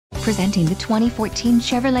Presenting the 2014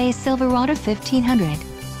 Chevrolet Silverado 1500.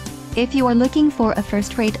 If you are looking for a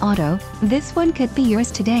first-rate auto, this one could be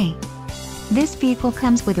yours today. This vehicle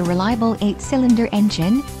comes with a reliable 8-cylinder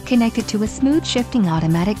engine, connected to a smooth shifting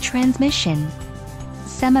automatic transmission.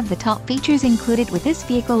 Some of the top features included with this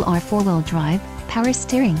vehicle are 4-wheel drive, power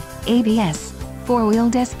steering, ABS,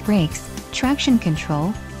 4-wheel disc brakes, traction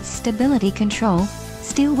control, stability control,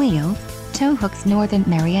 steel wheels, tow hooks, Northern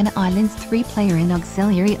Mariana Islands 3-player and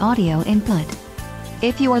auxiliary audio input.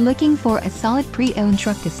 If you are looking for a solid pre-owned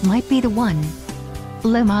truck, this might be the one.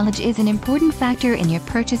 Low mileage is an important factor in your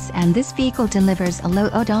purchase, and this vehicle delivers a low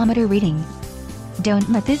odometer reading. Don't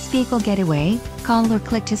let this vehicle get away. Call or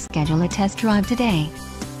click to schedule a test drive today.